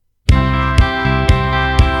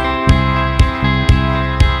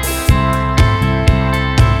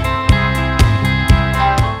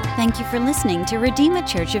for listening to Redeemer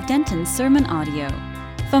Church of Denton's sermon audio.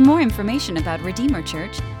 For more information about Redeemer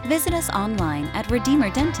Church, visit us online at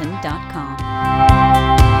redeemerdenton.com.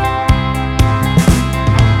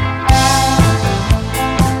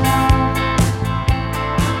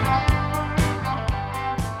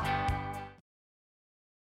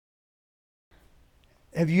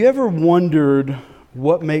 Have you ever wondered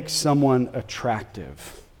what makes someone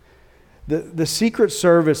attractive? The Secret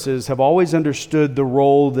Services have always understood the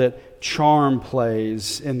role that charm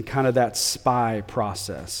plays in kind of that spy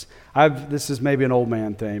process. This is maybe an old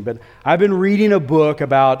man thing, but I've been reading a book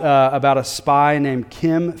about a spy named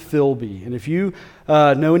Kim Philby. And if you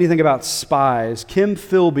know anything about spies, Kim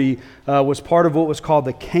Philby was part of what was called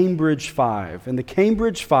the Cambridge Five. And the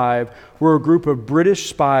Cambridge Five were a group of British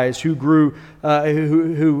spies who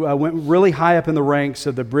went really high up in the ranks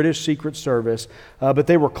of the British Secret Service, but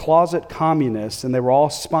they were closet communists and they were all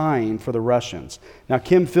spying for the Russians. Now,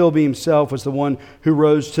 Kim Philby himself was the one who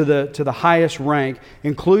rose to the highest rank,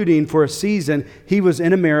 including for a season, he was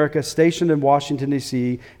in America, stationed in Washington,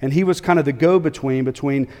 D.C., and he was kind of the go-between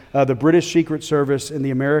between the British Secret Service and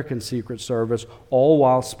the American Secret Service, all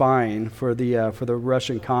while spying for the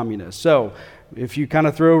Russian communists. So, if you kind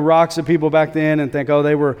of throw rocks at people back then and think, oh,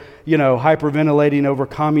 they were, hyperventilating over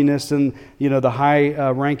communists and, the high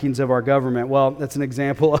rankings of our government, well, that's an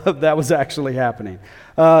example of that was actually happening.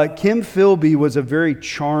 Kim Philby was a very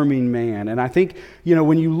charming man. And I think,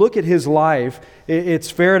 when you look at his life, it's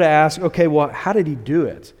fair to ask, okay, well, how did he do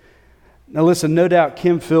it? Now, listen, no doubt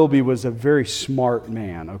Kim Philby was a very smart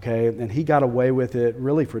man, okay? And he got away with it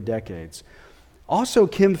really for decades. Also,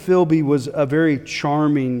 Kim Philby was a very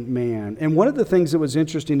charming man. And one of the things that was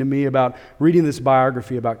interesting to me about reading this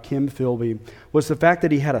biography about Kim Philby was the fact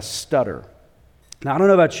that he had a stutter. Now, I don't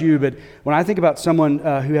know about you, but when I think about someone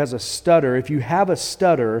who has a stutter, if you have a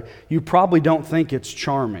stutter, you probably don't think it's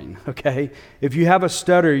charming, okay? If you have a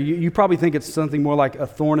stutter, you probably think it's something more like a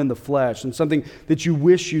thorn in the flesh and something that you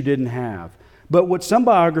wish you didn't have. But what some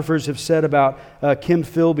biographers have said about Kim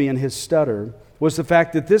Philby and his stutter was the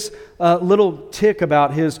fact that this little tick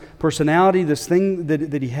about his personality, this thing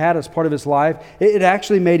that he had as part of his life, it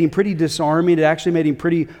actually made him pretty disarming. It actually made him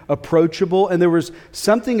pretty approachable. And there was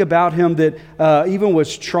something about him that even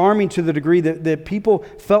was charming to the degree that people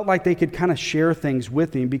felt like they could kind of share things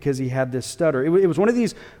with him because he had this stutter. It was one of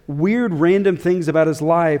these weird, random things about his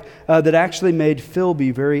life that actually made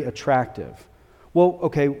Philby very attractive. Well,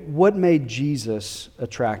 okay, what made Jesus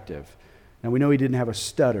attractive? Now, we know he didn't have a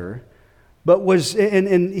stutter. But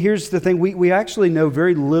and here's the thing, we actually know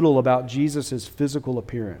very little about Jesus' physical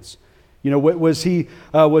appearance. Was he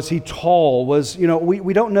tall?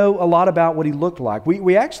 We don't know a lot about what he looked like.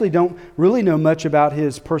 We actually don't really know much about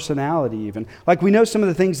his personality even. Like, we know some of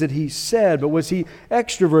the things that he said, but was he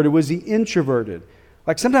extroverted? Was he introverted?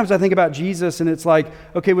 Like, sometimes I think about Jesus and it's like,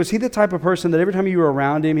 okay, was he the type of person that every time you were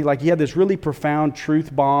around him, he had this really profound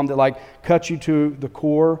truth bomb that cut you to the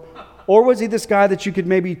core? Or was he this guy that you could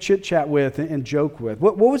maybe chit-chat with and joke with?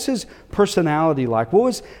 What was his personality like? What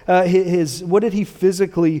was what did he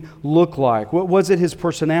physically look like? What was it, his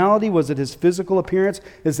personality? Was it his physical appearance?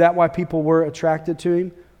 Is that why people were attracted to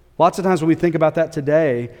him? Lots of times when we think about that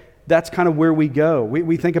today, that's kind of where we go.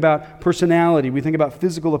 We think about personality. We think about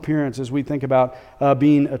physical appearance as we think about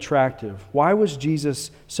being attractive. Why was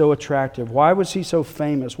Jesus so attractive? Why was he so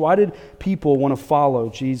famous? Why did people want to follow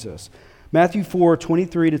Jesus? Matthew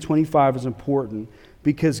 4:23-25 is important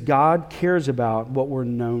because God cares about what we're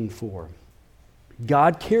known for.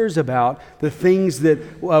 God cares about the things that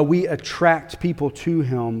we attract people to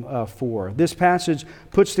Him for. This passage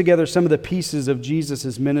puts together some of the pieces of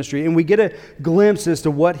Jesus' ministry, and we get a glimpse as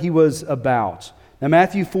to what He was about. Now,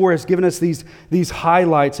 Matthew 4 has given us these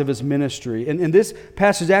highlights of His ministry. And this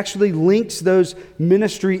passage actually links those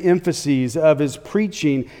ministry emphases of His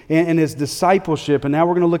preaching and His discipleship. And now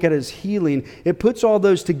we're going to look at His healing. It puts all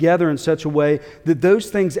those together in such a way that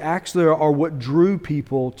those things actually are what drew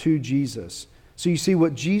people to Jesus. So you see,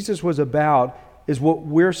 what Jesus was about is what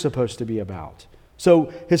we're supposed to be about.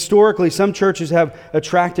 So historically, some churches have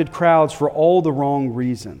attracted crowds for all the wrong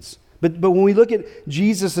reasons. But when we look at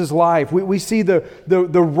Jesus' life, we see the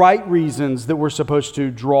right reasons that we're supposed to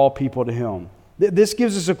draw people to Him. This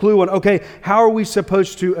gives us a clue on, okay, how are we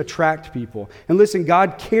supposed to attract people? And listen,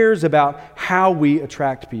 God cares about how we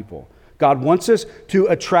attract people. God wants us to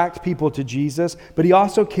attract people to Jesus, but He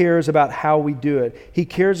also cares about how we do it. He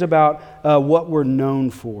cares about what we're known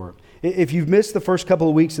for. If you've missed the first couple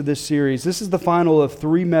of weeks of this series, this is the final of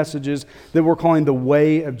 3 messages that we're calling the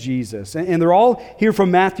Way of Jesus. And they're all here from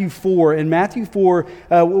Matthew 4. In Matthew 4,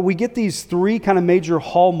 we get these 3 kind of major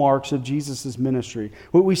hallmarks of Jesus' ministry.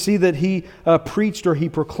 We see that he preached or he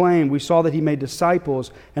proclaimed. We saw that he made disciples.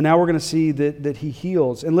 And now we're going to see that he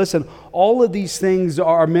heals. And listen, all of these things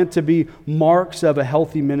are meant to be marks of a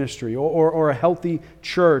healthy ministry or a healthy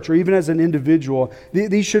church, or even as an individual.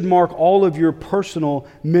 These should mark all of your personal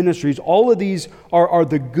ministries. All of these are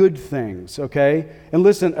the good things, okay? And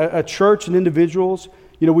listen, a church and individuals,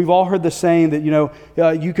 we've all heard the saying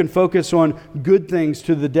that, you can focus on good things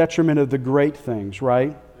to the detriment of the great things,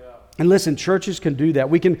 right? Yeah. And listen, churches can do that.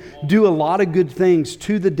 We can do a lot of good things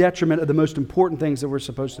to the detriment of the most important things that we're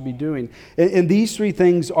supposed to be doing. And these 3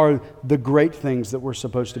 things are the great things that we're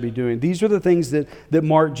supposed to be doing. These are the things that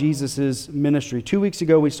mark Jesus' ministry. 2 weeks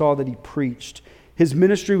ago, we saw that he preached. His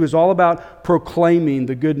ministry was all about proclaiming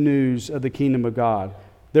the good news of the kingdom of God.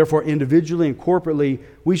 Therefore, individually and corporately,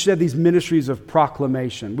 we should have these ministries of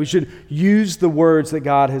proclamation. We should use the words that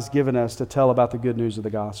God has given us to tell about the good news of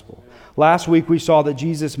the gospel. Last week, we saw that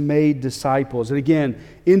Jesus made disciples. And again,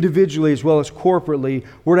 individually as well as corporately,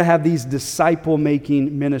 we're to have these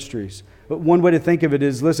disciple-making ministries. But one way to think of it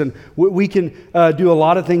is, listen, we can do a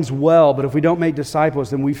lot of things well, but if we don't make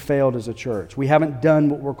disciples, then we've failed as a church. We haven't done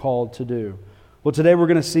what we're called to do. Well, today we're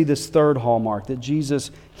going to see this 3rd hallmark, that Jesus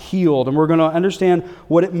healed. And we're going to understand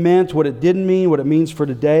what it meant, what it didn't mean, what it means for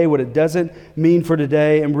today, what it doesn't mean for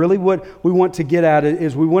today. And really what we want to get at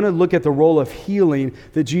is we want to look at the role of healing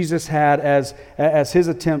that Jesus had as his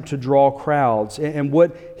attempt to draw crowds, and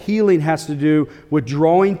what healing has to do with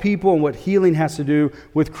drawing people, and what healing has to do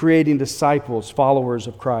with creating disciples, followers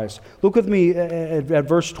of Christ. Look with me at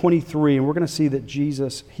verse 23, and we're going to see that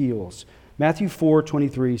Jesus heals. Matthew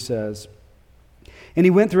 4:23 says, "And he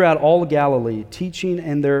went throughout all Galilee, teaching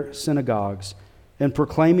in their synagogues and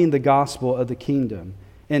proclaiming the gospel of the kingdom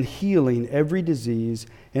and healing every disease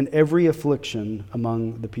and every affliction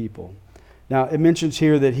among the people." Now, it mentions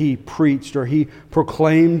here that he preached or he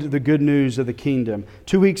proclaimed the good news of the kingdom.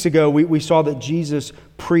 2 weeks ago, we saw that Jesus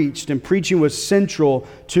preached, and preaching was central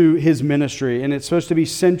to his ministry, and it's supposed to be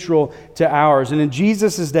central to ours. And in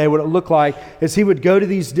Jesus' day, what it looked like is he would go to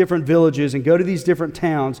these different villages and go to these different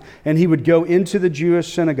towns, and he would go into the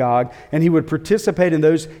Jewish synagogue, and he would participate in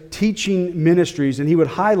those teaching ministries, and he would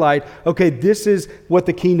highlight, okay, this is what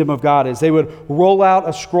the kingdom of God is. They would roll out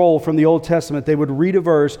a scroll from the Old Testament, they would read a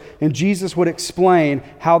verse, and Jesus would explain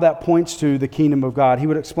how that points to the kingdom of God. He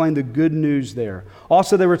would explain the good news there.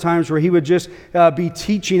 Also, there were times where he would just be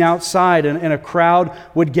teaching outside, and a crowd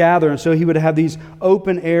would gather, and so he would have these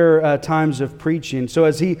open air times of preaching. So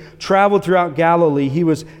as he traveled throughout Galilee, he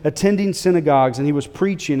was attending synagogues, and he was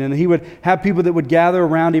preaching, and he would have people that would gather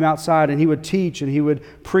around him outside, and he would teach and he would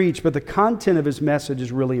preach. But the content of his message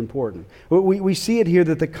is really important. We see it here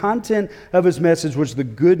that the content of his message was the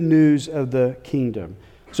good news of the kingdom.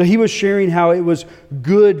 So he was sharing how it was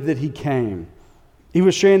good that he came. He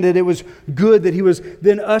was sharing that it was good that he was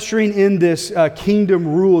then ushering in this kingdom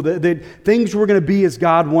rule, that things were going to be as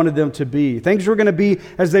God wanted them to be. Things were going to be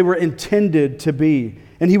as they were intended to be.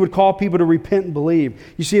 And he would call people to repent and believe.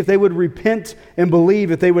 You see, if they would repent and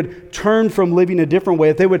believe, if they would turn from living a different way,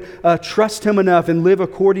 if they would trust him enough and live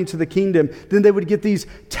according to the kingdom, then they would get these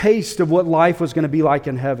tastes of what life was going to be like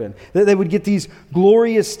in heaven. That they would get these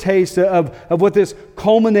glorious tastes of what this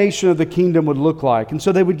culmination of the kingdom would look like. And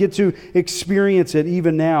so they would get to experience it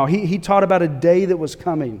even now. He taught about a day that was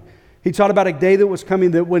coming. He taught about a day that was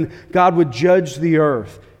coming that when God would judge the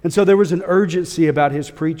earth. And so there was an urgency about his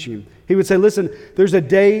preaching. He would say, listen, there's a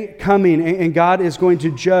day coming and God is going to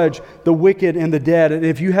judge the wicked and the dead. And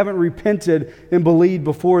if you haven't repented and believed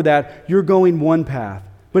before that, you're going one path.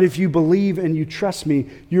 But if you believe and you trust me,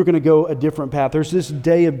 you're going to go a different path. There's this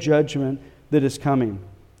day of judgment that is coming.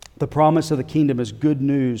 The promise of the kingdom is good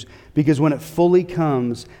news because when it fully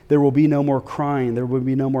comes, there will be no more crying, there will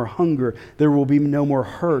be no more hunger, there will be no more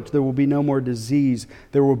hurt, there will be no more disease,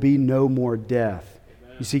 there will be no more death.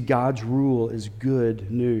 Amen. You see, God's rule is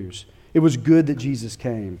good news. It was good that Jesus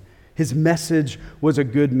came. His message was a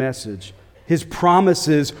good message. His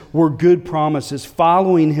promises were good promises.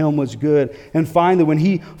 Following him was good. And finally, when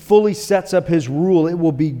he fully sets up his rule, it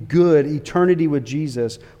will be good. Eternity with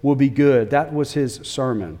Jesus will be good. That was his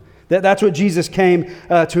sermon. That's what Jesus came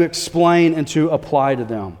to explain and to apply to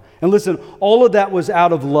them. And listen, all of that was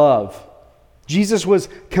out of love. Jesus was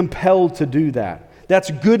compelled to do that. That's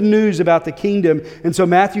good news about the kingdom. And so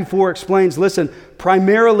Matthew 4 explains, listen,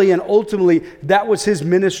 primarily and ultimately, that was his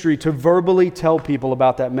ministry, to verbally tell people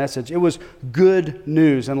about that message. It was good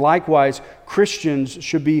news. And likewise, Christians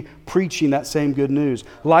should be preaching that same good news.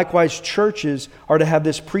 Likewise, churches are to have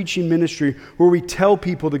this preaching ministry where we tell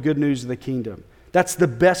people the good news of the kingdom. That's the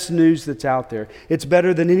best news that's out there. It's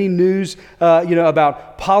better than any news,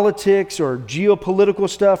 about politics or geopolitical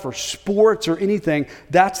stuff or sports or anything.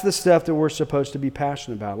 That's the stuff that we're supposed to be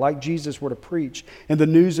passionate about. Like Jesus were to preach. And the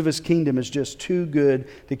news of his kingdom is just too good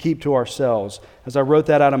to keep to ourselves. As I wrote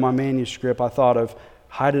that out of my manuscript, I thought of,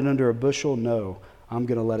 hide it under a bushel? No, I'm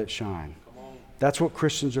going to let it shine. That's what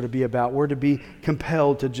Christians are to be about. We're to be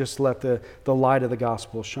compelled to just let the light of the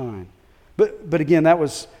gospel shine. But again, that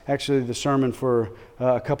was actually the sermon for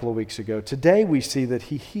a couple of weeks ago. Today we see that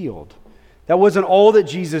he healed. That wasn't all that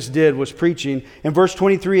Jesus did was preaching. In verse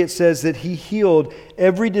 23 it says that he healed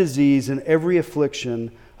every disease and every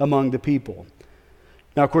affliction among the people.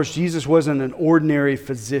 Now of course Jesus wasn't an ordinary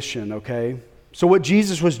physician, okay? So what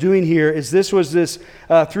Jesus was doing here is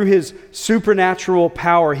through his supernatural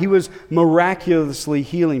power, he was miraculously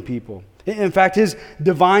healing people. In fact, his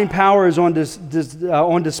divine power is on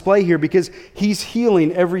display here because he's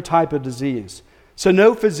healing every type of disease. So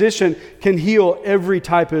no physician can heal every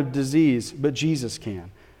type of disease, but Jesus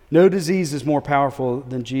can. No disease is more powerful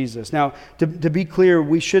than Jesus. Now, to be clear,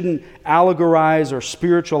 we shouldn't allegorize or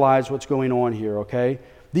spiritualize what's going on here, okay?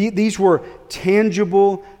 These were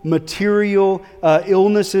tangible, material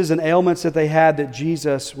illnesses and ailments that they had that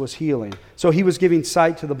Jesus was healing. So he was giving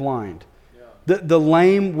sight to the blind. The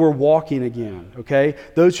lame were walking again, okay?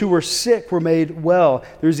 Those who were sick were made well.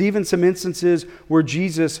 There's even some instances where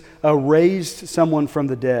Jesus raised someone from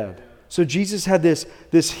the dead. So Jesus had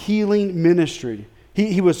this healing ministry.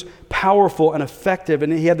 He was powerful and effective,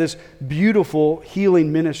 and he had this beautiful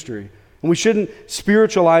healing ministry. And we shouldn't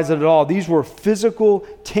spiritualize it at all. These were physical,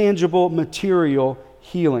 tangible, material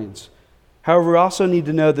healings. However, we also need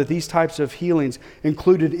to know that these types of healings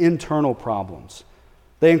included internal problems.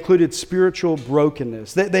 They included spiritual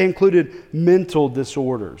brokenness. They included mental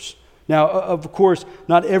disorders. Now, of course,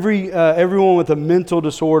 not everyone with a mental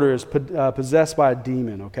disorder is possessed by a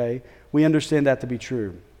demon, okay? We understand that to be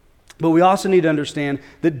true. But we also need to understand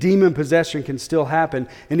that demon possession can still happen.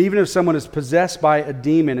 And even if someone is possessed by a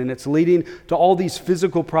demon and it's leading to all these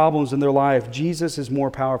physical problems in their life, Jesus is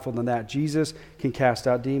more powerful than that. Jesus can cast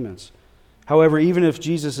out demons. However, even if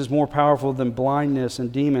Jesus is more powerful than blindness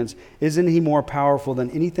and demons, isn't he more powerful than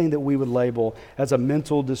anything that we would label as a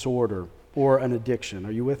mental disorder or an addiction?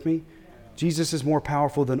 Are you with me? Jesus is more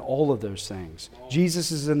powerful than all of those things.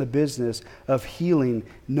 Jesus is in the business of healing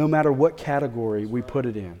no matter what category we put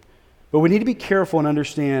it in. But we need to be careful and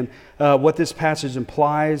understand what this passage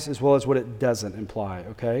implies as well as what it doesn't imply,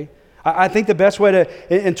 okay? I think the best way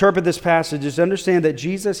to interpret this passage is to understand that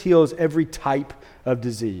Jesus heals every type of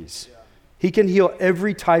disease. He can heal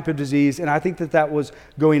every type of disease, and I think that was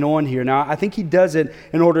going on here. Now, I think he does it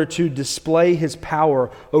in order to display his power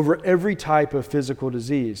over every type of physical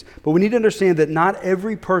disease. But we need to understand that not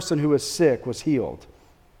every person who was sick was healed.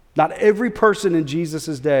 Not every person in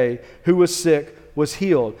Jesus' day who was sick was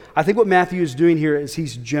healed. I think what Matthew is doing here is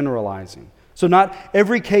he's generalizing. So not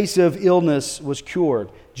every case of illness was cured.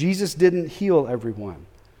 Jesus didn't heal everyone.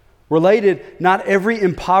 Related, not every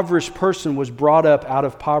impoverished person was brought up out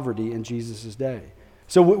of poverty in Jesus' day.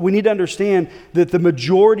 So we need to understand that the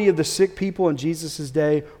majority of the sick people in Jesus'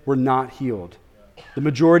 day were not healed. The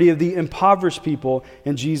majority of the impoverished people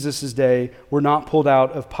in Jesus' day were not pulled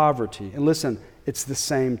out of poverty. And listen, it's the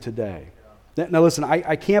same today. Now listen,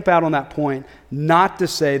 I camp out on that point not to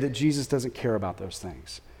say that Jesus doesn't care about those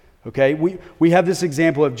things. Okay, we have this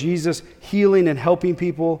example of Jesus healing and helping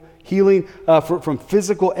people, healing from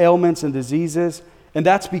physical ailments and diseases, and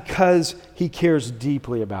that's because he cares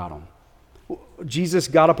deeply about them. Jesus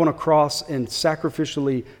got up on a cross and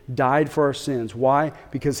sacrificially died for our sins. Why?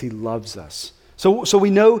 Because he loves us. So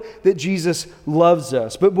we know that Jesus loves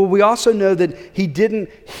us, but we also know that he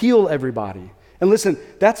didn't heal everybody. And listen,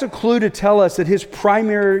 that's a clue to tell us that his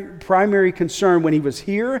primary concern when he was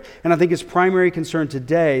here, and I think his primary concern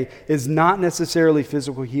today, is not necessarily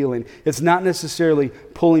physical healing. It's not necessarily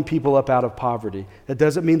pulling people up out of poverty. That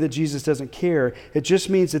doesn't mean that Jesus doesn't care. It just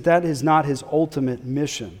means that is not his ultimate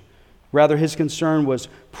mission. Rather, his concern was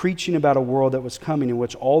preaching about a world that was coming in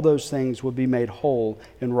which all those things would be made whole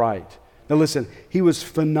and right. Now listen, he was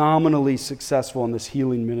phenomenally successful in this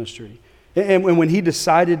healing ministry. And when he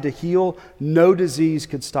decided to heal, no disease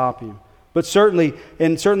could stop him. But certainly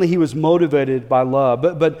he was motivated by love.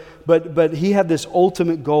 But he had this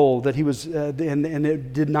ultimate goal that he was, and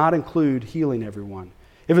it did not include healing everyone.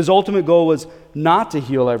 If his ultimate goal was not to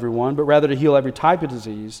heal everyone, but rather to heal every type of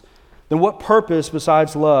disease, then what purpose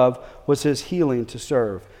besides love was his healing to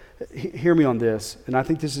serve? Hear me on this, and I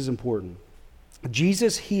think this is important.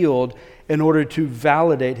 Jesus healed in order to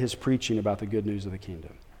validate his preaching about the good news of the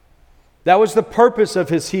kingdom. That was the purpose of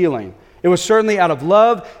his healing. It was certainly out of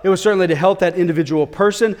love. It was certainly to help that individual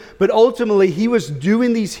person. But ultimately, he was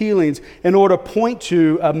doing these healings in order to point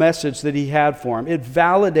to a message that he had for him. It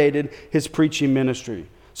validated his preaching ministry.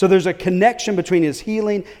 So there's a connection between his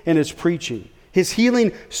healing and his preaching. His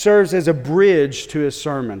healing serves as a bridge to his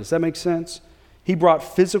sermon. Does that make sense? He brought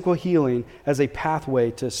physical healing as a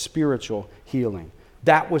pathway to spiritual healing.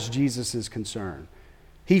 That was Jesus' concern.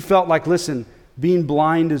 He felt like, listen, being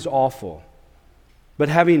blind is awful. But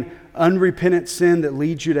having unrepentant sin that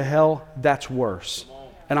leads you to hell, that's worse.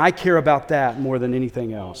 And I care about that more than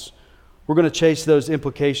anything else. We're going to chase those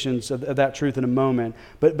implications of that truth in a moment.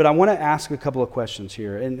 But I want to ask a couple of questions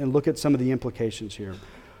here and look at some of the implications here.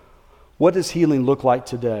 What does healing look like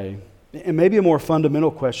today? And maybe a more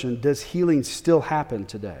fundamental question, does healing still happen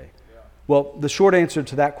today? Well, the short answer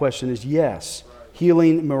to that question is yes.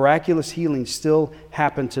 Healing, miraculous healing still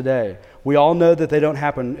happen today. We all know that they don't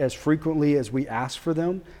happen as frequently as we ask for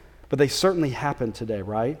them, but they certainly happen today,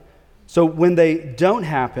 right? So when they don't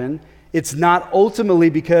happen, it's not ultimately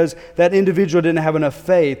because that individual didn't have enough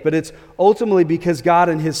faith, but it's ultimately because God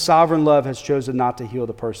in his sovereign love has chosen not to heal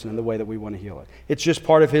the person in the way that we want to heal it. It's just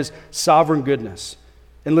part of his sovereign goodness.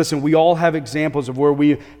 And listen, we all have examples of where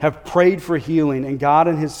we have prayed for healing, and God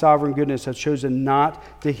in his sovereign goodness has chosen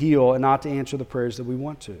not to heal and not to answer the prayers that we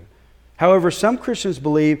want to. However, some Christians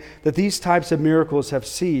believe that these types of miracles have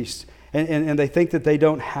ceased, and they think that they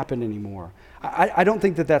don't happen anymore. I don't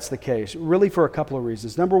think that that's the case, really for a couple of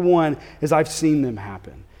reasons. Number one is I've seen them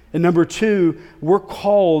happen. And number two, we're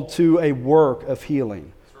called to a work of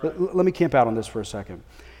healing. Right. Let me camp out on this for a second.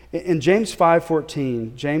 In James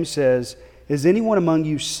 5:14, James says, "Is anyone among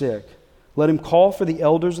you sick? Let him call for the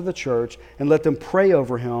elders of the church and let them pray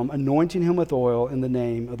over him, anointing him with oil in the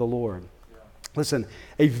name of the Lord." Yeah. Listen,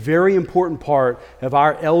 a very important part of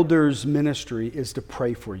our elders' ministry is to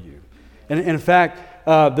pray for you. And in fact,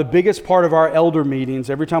 the biggest part of our elder meetings,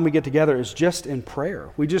 every time we get together, is just in prayer.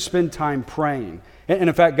 We just spend time praying. And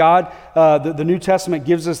in fact, God, the New Testament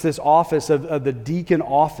gives us this office of the deacon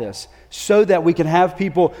office so that we can have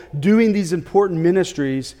people doing these important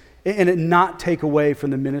ministries and it not take away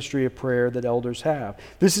from the ministry of prayer that elders have.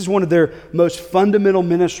 This is one of their most fundamental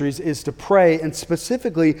ministries, is to pray, and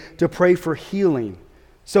specifically to pray for healing.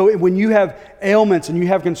 So when you have ailments and you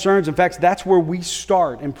have concerns, in fact, that's where we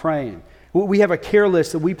start in praying. We have a care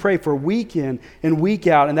list that we pray for week in and week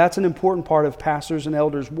out, and that's an important part of pastors' and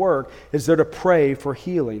elders' work, is they're to pray for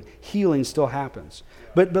healing. Healing still happens.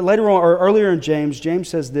 But later on, or earlier in James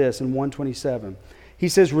says this in 1:27. He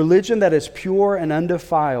says, "Religion that is pure and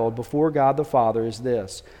undefiled before God the Father is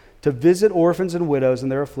this, to visit orphans and widows in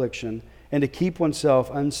their affliction, and to keep oneself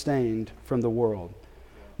unstained from the world."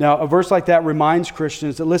 Now, a verse like that reminds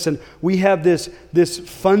Christians that, listen, we have this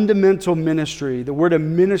fundamental ministry that we're to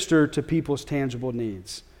minister to people's tangible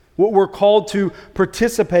needs. We're called to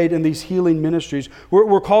participate in these healing ministries.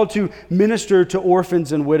 We're called to minister to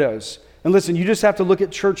orphans and widows. And listen, you just have to look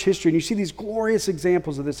at church history and you see these glorious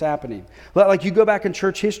examples of this happening. Like you go back in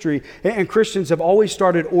church history and Christians have always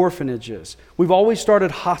started orphanages. We've always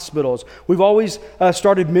started hospitals. We've always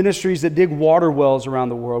started ministries that dig water wells around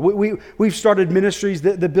the world. We've started ministries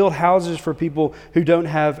that build houses for people who don't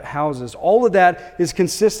have houses. All of that is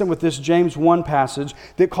consistent with this James 1 passage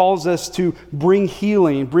that calls us to bring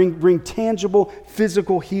healing, bring tangible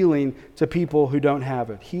physical healing to people who don't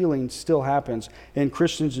have it. Healing still happens, and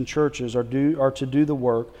Christians and churches are to do the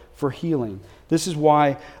work for healing. This is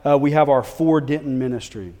why we have our 4 Denton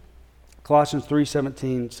ministry. Colossians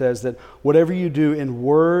 3:17 says that whatever you do in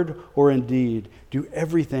word or in deed, do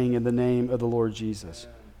everything in the name of the Lord Jesus.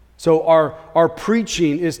 So our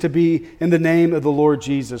preaching is to be in the name of the Lord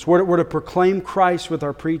Jesus. We're to proclaim Christ with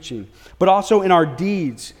our preaching, but also in our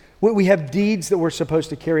deeds. We have deeds that we're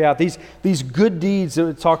supposed to carry out. These good deeds that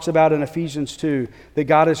it talks about in Ephesians 2 that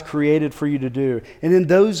God has created for you to do. And in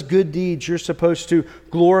those good deeds, you're supposed to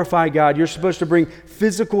glorify God. You're supposed to bring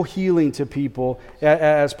physical healing to people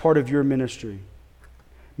as part of your ministry.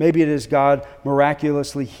 Maybe it is God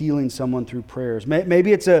miraculously healing someone through prayers.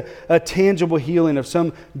 Maybe it's a tangible healing of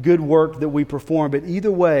some good work that we perform. But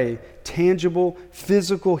either way, tangible,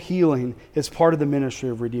 physical healing is part of the ministry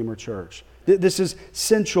of Redeemer Church. This is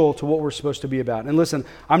central to what we're supposed to be about. And listen,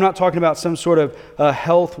 I'm not talking about some sort of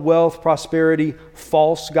health, wealth, prosperity,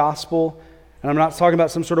 false gospel. And I'm not talking about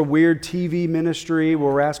some sort of weird TV ministry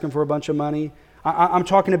where we're asking for a bunch of money. I'm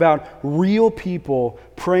talking about real people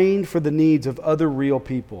praying for the needs of other real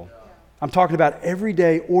people. I'm talking about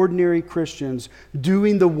everyday, ordinary Christians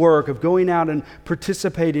doing the work of going out and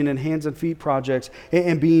participating in hands and feet projects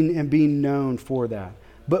and being known for that.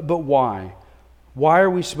 But why? Why are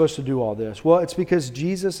we supposed to do all this? Well, it's because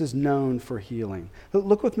Jesus is known for healing.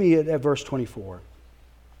 Look with me at verse 24.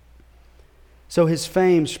 So his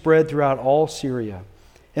fame spread throughout all Syria,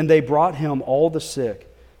 and they brought him all the sick,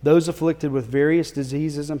 those afflicted with various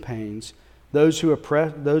diseases and pains, those who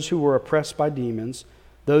were oppressed by demons,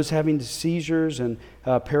 those having seizures and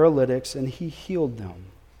paralytics, and he healed them.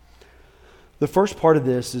 The first part of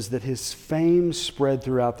this is that his fame spread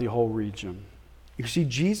throughout the whole region. You see,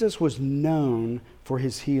 Jesus was known for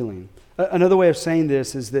his healing. Another way of saying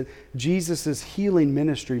this is that Jesus' healing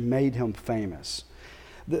ministry made him famous.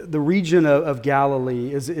 The region of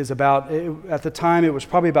Galilee is about, at the time, it was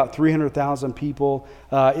probably about 300,000 people.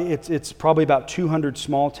 It's probably about 200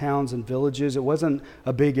 small towns and villages. It wasn't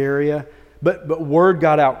a big area. But word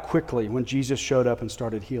got out quickly when Jesus showed up and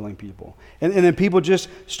started healing people. And then people just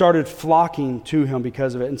started flocking to him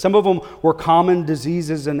because of it. And some of them were common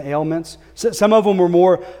diseases and ailments. Some of them were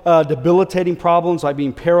more debilitating problems like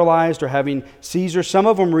being paralyzed or having seizures. Some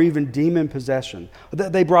of them were even demon possession.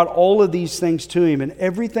 They brought all of these things to him. And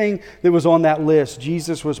everything that was on that list,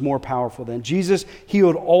 Jesus was more powerful than. Jesus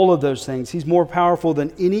healed all of those things. He's more powerful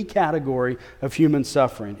than any category of human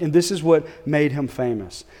suffering. And this is what made him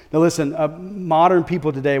famous. Now listen, modern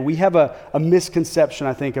people today, we have a misconception,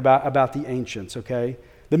 I think, about the ancients, okay?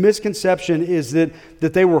 The misconception is that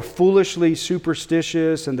they were foolishly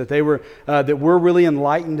superstitious and that that we're really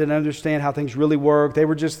enlightened and understand how things really work. They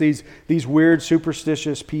were just these weird,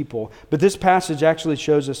 superstitious people. But this passage actually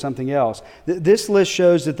shows us something else. This list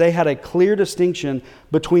shows that they had a clear distinction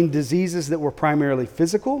between diseases that were primarily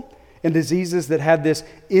physical and diseases that had this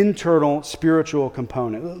internal spiritual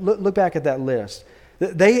component. Look back at that list.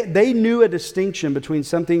 They knew a distinction between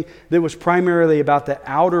something that was primarily about the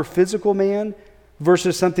outer physical man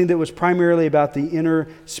versus something that was primarily about the inner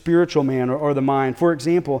spiritual man or the mind. For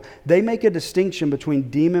example, they make a distinction between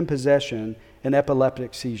demon possession and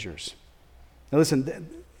epileptic seizures. Now listen,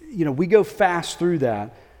 we go fast through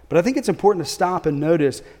that, but I think it's important to stop and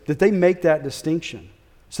notice that they make that distinction.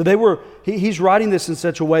 So he's writing this in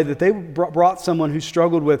such a way that they brought someone who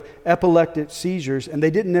struggled with epileptic seizures, and they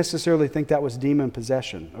didn't necessarily think that was demon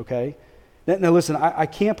possession, okay? Now listen, I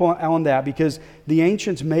camp on that because the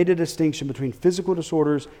ancients made a distinction between physical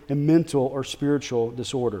disorders and mental or spiritual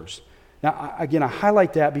disorders. Now, again, I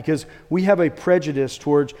highlight that because we have a prejudice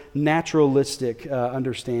towards naturalistic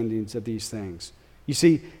understandings of these things. You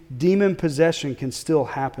see, demon possession can still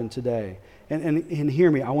happen today. And hear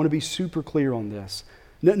me, I want to be super clear on this.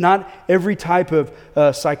 Not every type of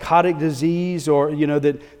psychotic disease or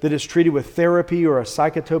that is treated with therapy or a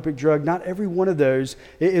psychotropic drug, not every one of those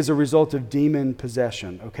is a result of demon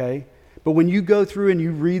possession, okay? But when you go through and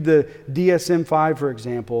you read the DSM-5, for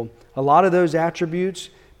example, a lot of those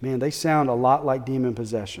attributes, man, they sound a lot like demon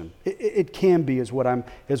possession. It can be is what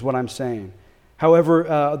I'm saying.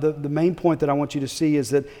 However, the main point that I want you to see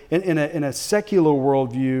is that in a secular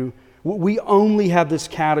worldview, we only have this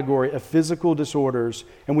category of physical disorders,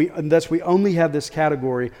 and thus we only have this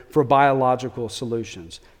category for biological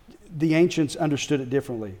solutions. The ancients understood it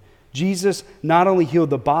differently. Jesus not only healed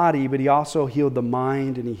the body, but he also healed the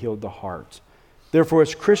mind and he healed the heart. Therefore,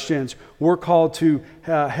 as Christians, we're called to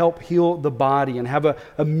help heal the body and have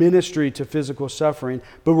a ministry to physical suffering,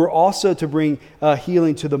 but we're also to bring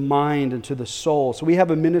healing to the mind and to the soul. So we have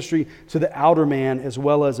a ministry to the outer man as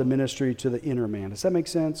well as a ministry to the inner man. Does that make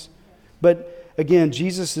sense? But again,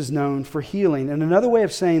 Jesus is known for healing. And another way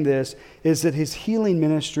of saying this is that his healing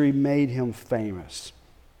ministry made him famous.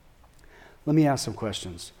 Let me ask some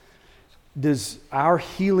questions. Does our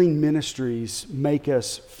healing ministries make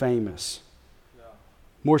us famous? No.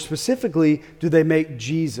 More specifically, do they make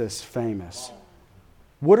Jesus famous?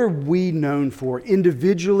 What are we known for?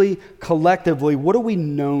 Individually, collectively, what are we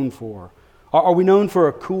known for? Are we known for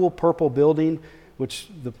a cool purple building? Which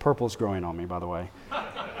the purple's growing on me, by the way.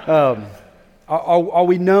 Are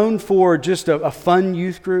we known for just a fun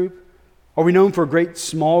youth group? Are we known for great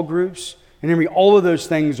small groups? And hear me, all of those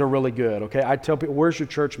things are really good, okay? I tell people, where's your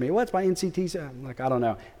church meet? Well, it's by NCT. I'm like, I don't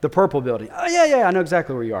know. The purple building. Oh, yeah, I know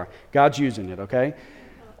exactly where you are. God's using it, okay?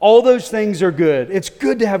 All those things are good. It's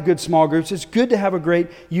good to have good small groups. It's good to have a great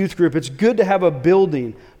youth group. It's good to have a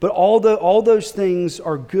building. But all those things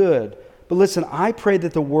are good. But listen, I pray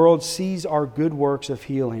that the world sees our good works of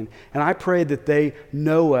healing, and I pray that they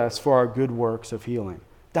know us for our good works of healing.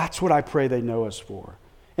 That's what I pray they know us for.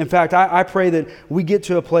 In fact, I pray that we get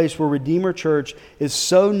to a place where Redeemer Church is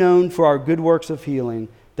so known for our good works of healing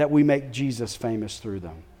that we make Jesus famous through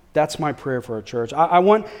them. That's my prayer for our church. I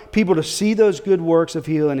want people to see those good works of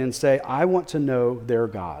healing and say, I want to know their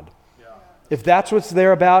God. Yeah. If that's what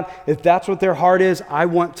they're about, if that's what their heart is, I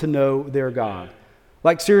want to know their God.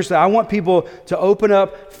 Like seriously, I want people to open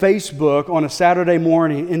up Facebook on a Saturday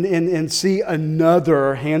morning and see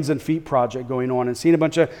another Hands and Feet project going on and seeing a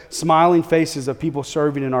bunch of smiling faces of people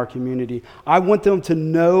serving in our community. I want them to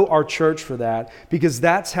know our church for that because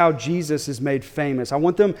that's how Jesus is made famous. I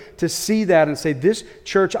want them to see that and say, this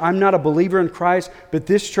church, I'm not a believer in Christ, but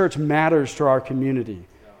this church matters to our community.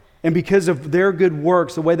 And because of their good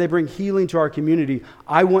works, the way they bring healing to our community,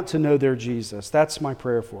 I want to know their Jesus. That's my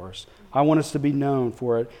prayer for us. I want us to be known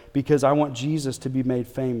for it because I want Jesus to be made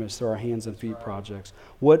famous through our Hands and Feet projects.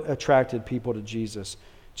 What attracted people to Jesus?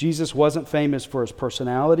 Jesus wasn't famous for his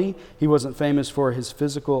personality. He wasn't famous for his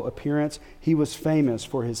physical appearance. He was famous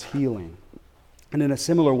for his healing. And in a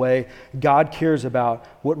similar way, God cares about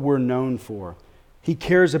what we're known for. He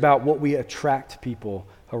cares about what we attract people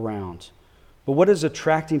around. But what does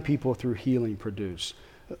attracting people through healing produce?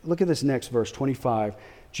 Look at this next verse, 25.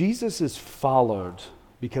 Jesus is followed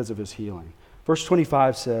because of his healing. Verse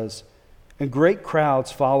 25 says, and great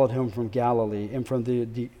crowds followed him from Galilee and from the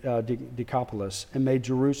Decapolis and made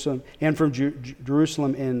Jerusalem and from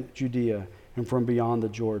Jerusalem and Judea and from beyond the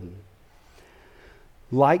Jordan.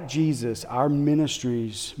 Like Jesus, our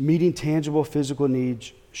ministries meeting tangible physical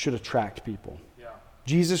needs should attract people. Yeah.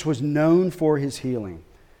 Jesus was known for his healing.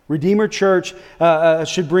 Redeemer Church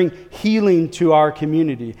should bring healing to our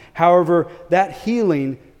community. However, that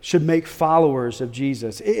healing should make followers of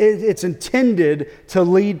Jesus. It's intended to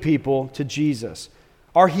lead people to Jesus.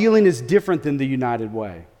 Our healing is different than the United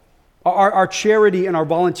Way. Our charity and our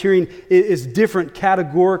volunteering is different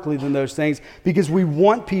categorically than those things because we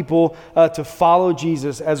want people to follow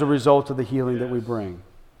Jesus as a result of the healing that we bring.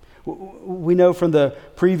 We know from the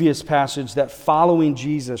previous passage that following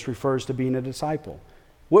Jesus refers to being a disciple.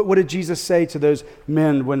 What did Jesus say to those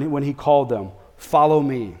men when he called them? Follow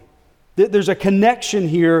me. There's a connection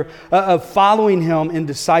here of following him in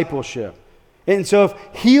discipleship. And so if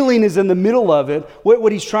healing is in the middle of it,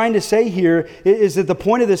 what he's trying to say here is that the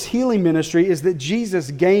point of this healing ministry is that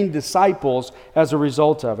Jesus gained disciples as a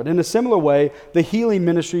result of it. In a similar way, the healing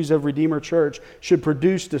ministries of Redeemer Church should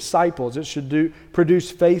produce disciples. It should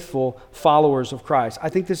produce faithful followers of Christ. I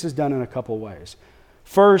think this is done in a couple ways.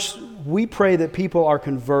 First, we pray that people are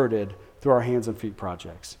converted through our Hands and Feet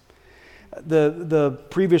projects. The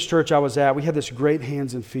previous church I was at, we had this great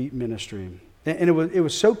Hands and Feet ministry. And it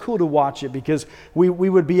was so cool to watch it because we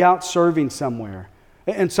would be out serving somewhere.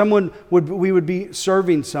 And we would be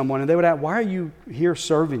serving someone and they would ask, why are you here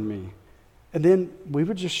serving me? And then we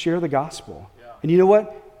would just share the gospel. Yeah. And you know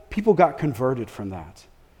what? People got converted from that.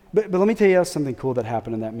 But let me tell you something cool that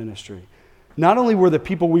happened in that ministry. Not only were the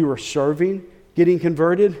people we were serving getting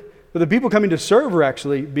converted, but the people coming to serve were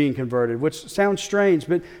actually being converted, which sounds strange,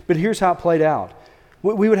 but here's how it played out.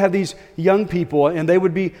 We would have these young people, and they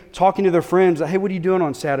would be talking to their friends. Hey, what are you doing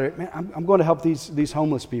on Saturday? Man, I'm going to help these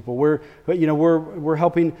homeless people. We're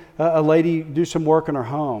helping a lady do some work in her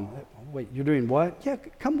home. Wait, you're doing what? Yeah,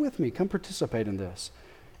 come with me. Come participate in this.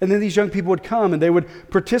 And then these young people would come, and they would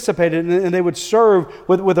participate, and they would serve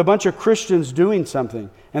with a bunch of Christians doing something.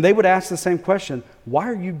 And they would ask the same question, why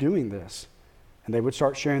are you doing this? And they would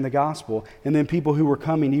start sharing the gospel, and then people who were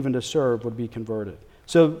coming even to serve would be converted.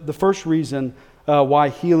 So the first reason why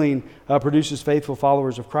healing produces faithful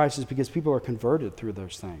followers of Christ is because people are converted through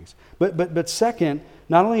those things. But second,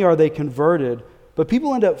 not only are they converted, but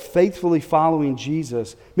people end up faithfully following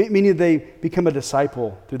Jesus, meaning they become a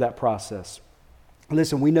disciple through that process.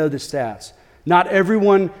 Listen, we know the stats. Not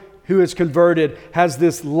everyone who is converted has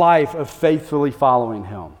this life of faithfully following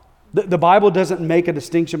him. The Bible doesn't make a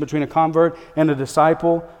distinction between a convert and a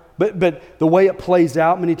disciple, but the way it plays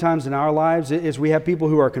out many times in our lives is we have people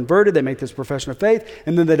who are converted, they make this profession of faith,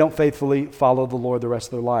 and then they don't faithfully follow the Lord the rest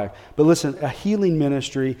of their life. But listen, a healing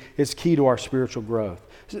ministry is key to our spiritual growth.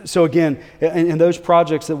 So again, in those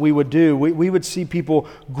projects that we would do, we would see people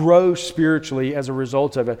grow spiritually as a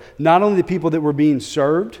result of it. Not only the people that were being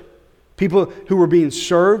served, people who were being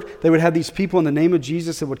served, they would have these people in the name of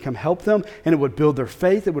Jesus that would come help them, and it would build their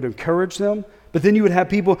faith, it would encourage them. But then you would have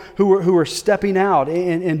people who were stepping out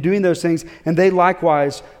and doing those things, and they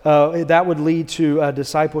likewise, that would lead to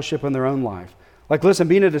discipleship in their own life. Like, listen,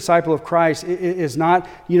 being a disciple of Christ is not,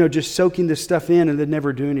 just soaking this stuff in and then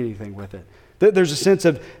never doing anything with it. There's a sense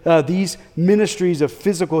of these ministries of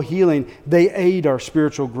physical healing, they aid our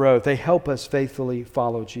spiritual growth. They help us faithfully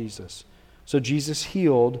follow Jesus. So Jesus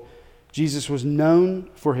healed Jesus was known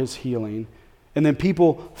for his healing, and then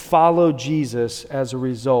people followed Jesus as a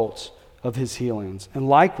result of his healings. And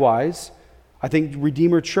likewise, I think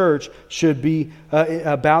Redeemer Church should be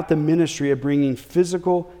about the ministry of bringing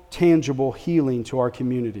physical, tangible healing to our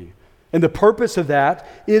community. And the purpose of that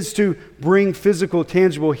is to bring physical,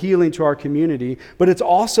 tangible healing to our community, but it's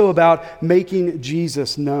also about making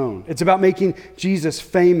Jesus known. It's about making Jesus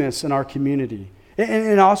famous in our community.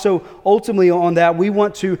 And also, ultimately on that, we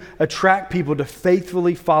want to attract people to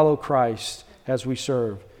faithfully follow Christ as we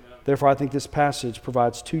serve. Therefore, I think this passage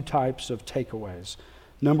provides two types of takeaways.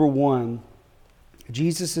 Number one,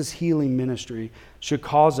 Jesus' healing ministry should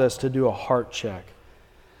cause us to do a heart check.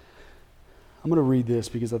 I'm going to read this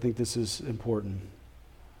because I think this is important.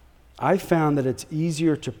 I found that it's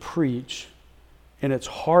easier to preach and it's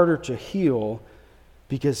harder to heal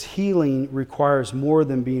because healing requires more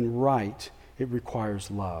than being right. It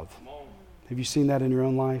requires love. Have you seen that in your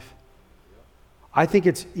own life? I think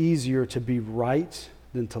it's easier to be right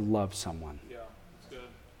than to love someone. Yeah, that's good.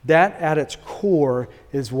 That at its core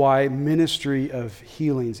is why ministry of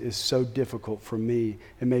healings is so difficult for me,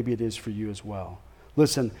 and maybe it is for you as well.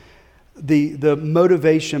 Listen, the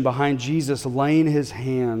motivation behind Jesus laying his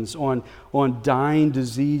hands on dying,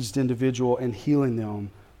 diseased individual and healing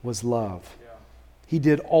them was love. Yeah. He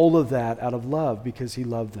did all of that out of love because he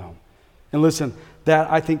loved them. And listen,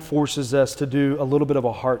 that I think forces us to do a little bit of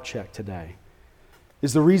a heart check today.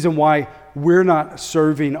 Is the reason why we're not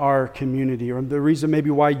serving our community, or the reason maybe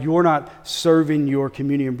why you're not serving your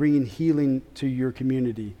community and bringing healing to your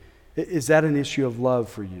community. Is that an issue of love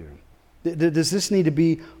for you? Does this need to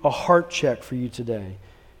be a heart check for you today?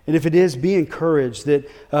 And if it is, be encouraged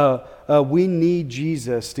that we need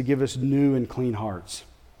Jesus to give us new and clean hearts.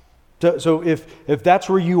 So if that's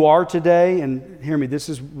where you are today, and hear me, this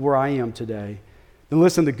is where I am today, then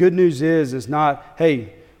listen, the good news is not,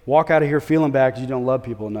 hey, walk out of here feeling bad because you don't love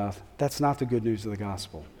people enough. That's not the good news of the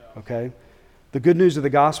gospel, okay? The good news of the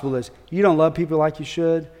gospel is you don't love people like you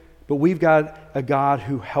should, but we've got a God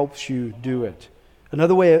who helps you do it.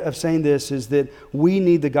 Another way of saying this is that we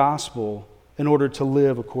need the gospel in order to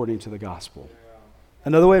live according to the gospel.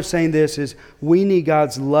 Another way of saying this is we need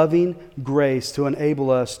God's loving grace to enable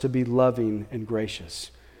us to be loving and gracious.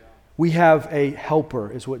 We have a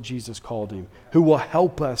helper, is what Jesus called him, who will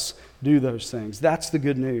help us do those things. That's the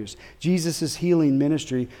good news. Jesus' healing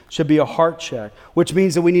ministry should be a heart check, which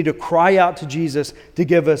means that we need to cry out to Jesus to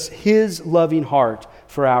give us his loving heart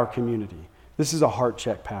for our community. This is a heart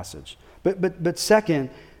check passage. But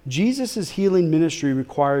second, Jesus' healing ministry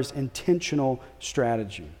requires intentional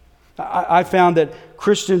strategy. I found that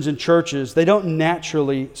Christians and churches, they don't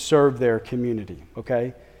naturally serve their community,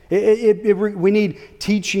 okay? We need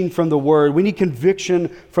teaching from the Word. We need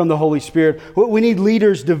conviction from the Holy Spirit. We need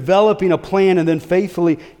leaders developing a plan and then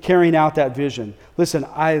faithfully carrying out that vision. Listen,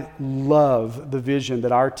 I love the vision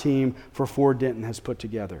that our team for Ford Denton has put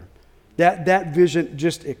together. That vision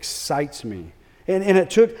just excites me. And it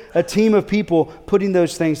took a team of people putting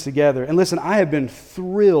those things together. And listen, I have been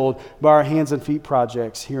thrilled by our Hands and Feet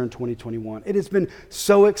projects here in 2021. It has been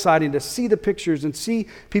so exciting to see the pictures and see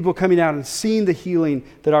people coming out and seeing the healing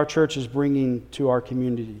that our church is bringing to our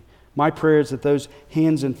community. My prayer is that those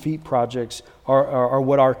Hands and Feet projects are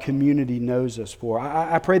what our community knows us for.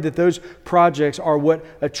 I pray that those projects are what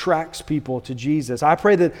attracts people to Jesus. I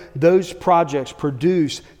pray that those projects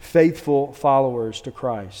produce faithful followers to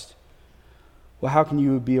Christ. Well, how can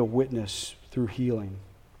you be a witness through healing?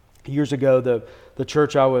 Years ago, the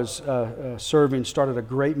church I was serving started a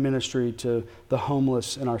great ministry to the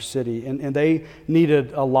homeless in our city. And they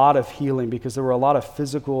needed a lot of healing because there were a lot of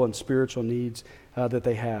physical and spiritual needs that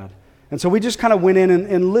they had. And so we just kind of went in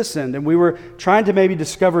and listened. And we were trying to maybe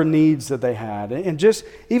discover needs that they had. And just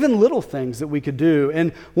even little things that we could do.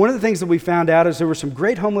 And one of the things that we found out is there were some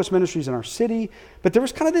great homeless ministries in our city. But there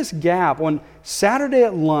was kind of this gap. On Saturday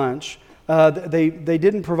at lunch, they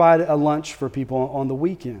didn't provide a lunch for people on the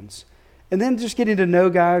weekends. And then just getting to know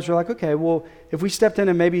guys, you're like, okay, well, if we stepped in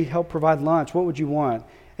and maybe helped provide lunch, what would you want?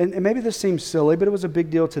 And maybe this seems silly, but it was a big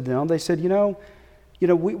deal to them. They said,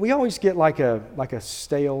 we always get like a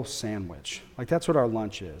stale sandwich. Like that's what our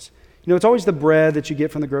lunch is. It's always the bread that you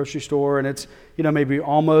get from the grocery store, and it's, maybe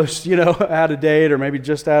almost, out of date or maybe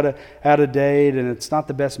just out of date, and it's not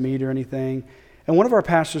the best meat or anything. And one of our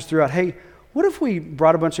pastors threw out, hey, what if we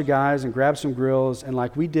brought a bunch of guys and grabbed some grills and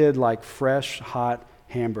we did fresh, hot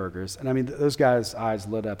hamburgers? And I mean, those guys' eyes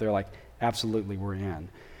lit up. They're like, absolutely, we're in.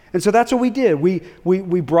 And so that's what we did. We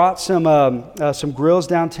brought some grills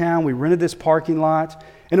downtown. We rented this parking lot.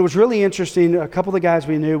 And it was really interesting. A couple of the guys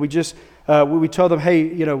we knew, we just we told them,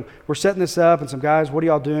 hey, we're setting this up, and some guys, what are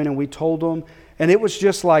y'all doing? And we told them, and it was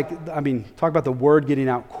just like, talk about the word getting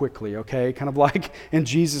out quickly, okay? Kind of like in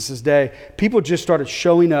Jesus' day. People just started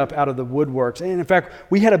showing up out of the woodworks. And in fact,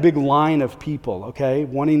 we had a big line of people, okay,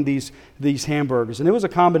 wanting these hamburgers. And it was a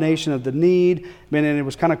combination of the need, and it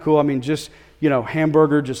was kind of cool.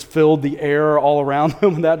 Hamburger just filled the air all around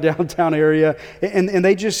them in that downtown area. And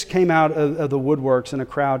they just came out of the woodworks and a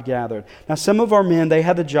crowd gathered. Now, some of our men, they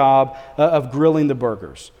had the job of grilling the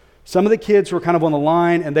burgers. Some of the kids were kind of on the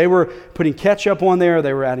line, and they were putting ketchup on there,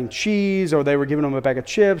 they were adding cheese, or they were giving them a bag of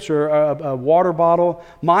chips or a water bottle.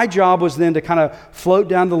 My job was then to kind of float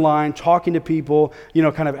down the line, talking to people,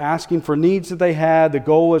 kind of asking for needs that they had. The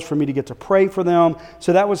goal was for me to get to pray for them.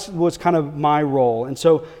 So that was kind of my role. And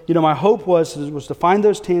so, my hope was to find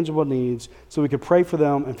those tangible needs so we could pray for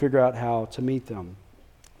them and figure out how to meet them.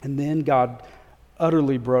 And then God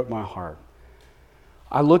utterly broke my heart.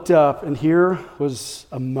 I looked up, and here was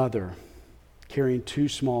a mother carrying 2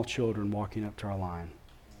 small children walking up to our line.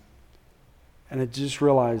 And I just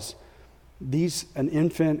realized an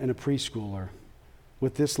infant and a preschooler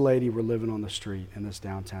with this lady were living on the street in this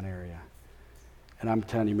downtown area. And I'm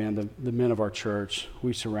telling you, man, the men of our church,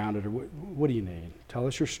 we surrounded her. What do you need? Tell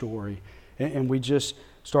us your story. And we just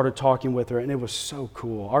started talking with her, and it was so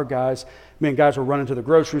cool. Our guys were running to the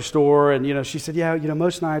grocery store, and she said,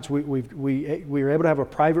 most nights we were able to have a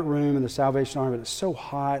private room in the Salvation Army, but it's so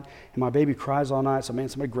hot, and my baby cries all night. So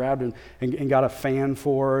somebody grabbed and got a fan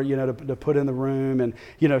for her, to put in the room, and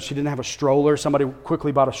she didn't have a stroller. Somebody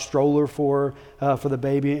quickly bought a stroller for the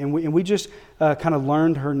baby, and we just kind of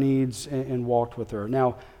learned her needs and walked with her.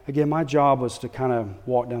 Now, again, my job was to kind of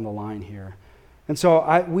walk down the line here. And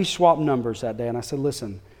so we swapped numbers that day, and I said,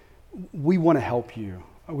 listen, we want to help you.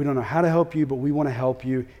 We don't know how to help you, but we want to help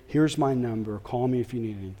you. Here's my number. Call me if you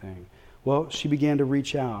need anything. Well, she began to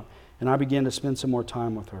reach out, and I began to spend some more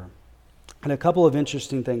time with her. And a couple of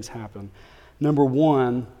interesting things happened. Number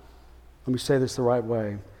one, let me say this the right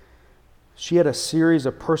way. She had a series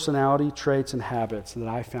of personality traits and habits that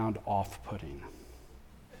I found off-putting.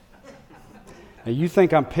 Now, you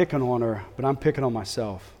think I'm picking on her, but I'm picking on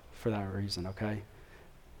myself for that reason, okay?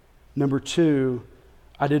 Number two,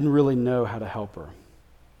 I didn't really know how to help her.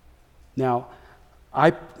 Now,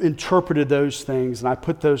 I interpreted those things and I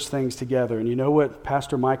put those things together. And you know what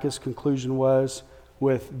Pastor Micah's conclusion was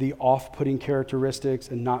with the off-putting characteristics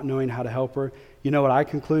and not knowing how to help her? You know what I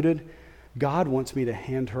concluded? God wants me to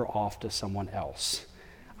hand her off to someone else.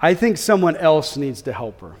 I think someone else needs to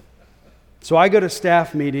help her. So I go to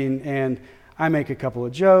staff meeting and I make a couple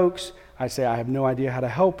of jokes. I say, I have no idea how to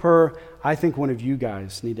help her. I think one of you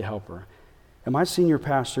guys need to help her. And my senior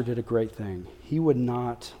pastor did a great thing. He would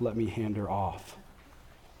not let me hand her off.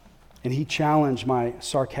 And he challenged my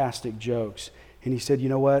sarcastic jokes. And he said, you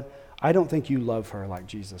know what? I don't think you love her like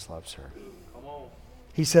Jesus loves her. Come on.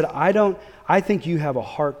 He said, I think you have a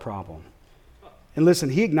heart problem. And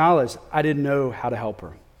listen, he acknowledged I didn't know how to help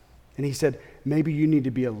her. And he said, maybe you need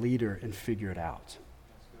to be a leader and figure it out.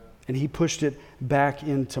 And he pushed it back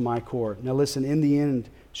into my court. Now listen, in the end,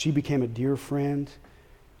 she became a dear friend.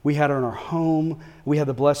 We had her in our home. We had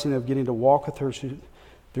the blessing of getting to walk with her through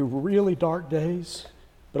really dark days,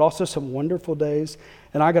 but also some wonderful days.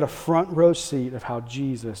 And I got a front row seat of how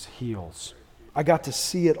Jesus heals. I got to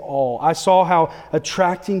see it all. I saw how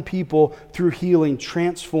attracting people through healing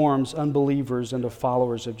transforms unbelievers into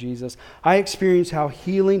followers of Jesus. I experienced how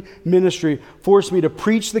healing ministry forced me to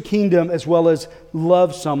preach the kingdom as well as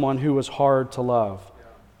love someone who was hard to love.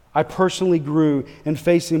 I personally grew in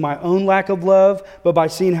facing my own lack of love, but by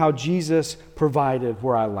seeing how Jesus provided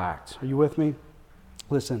where I lacked. Are you with me?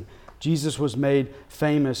 Listen, Jesus was made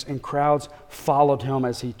famous and crowds followed him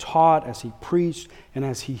as he taught, as he preached, and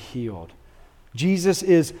as he healed. Jesus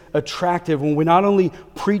is attractive when we not only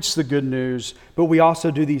preach the good news, but we also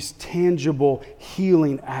do these tangible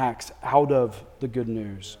healing acts out of the good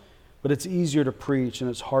news. But it's easier to preach and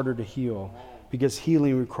it's harder to heal because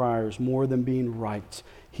healing requires more than being right.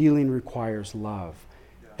 Healing requires love.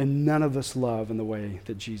 And none of us love in the way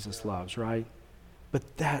that Jesus loves, right?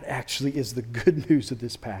 But that actually is the good news of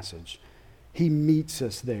this passage. He meets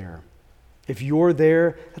us there. If you're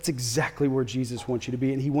there, that's exactly where Jesus wants you to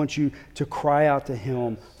be, and he wants you to cry out to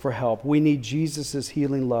him for help. We need Jesus'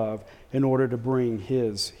 healing love in order to bring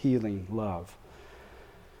his healing love.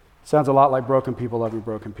 Sounds a lot like broken people loving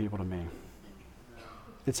broken people to me.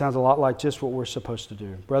 It sounds a lot like just what we're supposed to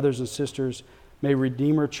do. Brothers and sisters, may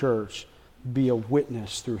Redeemer Church be a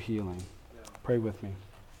witness through healing. Pray with me.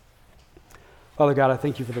 Father God, I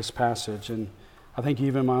thank you for this passage, and I thank you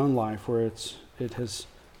even in my own life where it has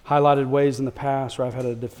highlighted ways in the past where I've had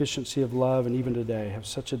a deficiency of love, and even today have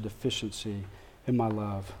such a deficiency in my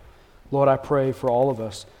love. Lord, I pray for all of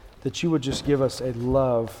us that you would just give us a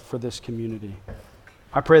love for this community.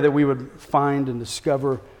 I pray that we would find and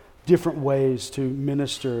discover different ways to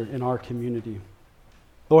minister in our community.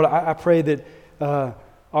 Lord, I pray that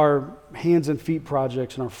our Hands and Feet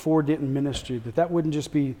projects and our For Denton ministry, that wouldn't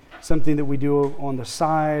just be something that we do on the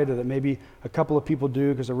side or that maybe a couple of people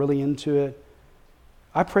do because they're really into it.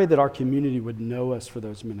 I pray that our community would know us for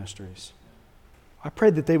those ministries. I pray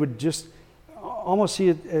that they would just almost see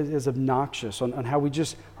it as obnoxious on how we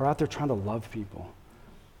just are out there trying to love people.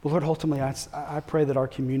 But Lord, ultimately, I pray that our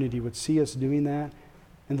community would see us doing that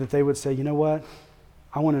and that they would say, you know what?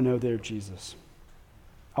 I want to know their Jesus.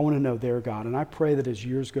 I want to know their God. And I pray that as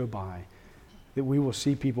years go by, that we will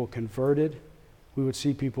see people converted. We would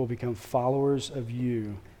see people become followers of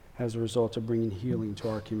you as a result of bringing healing to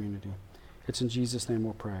our community. It's in Jesus' name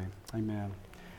we'll pray. Amen.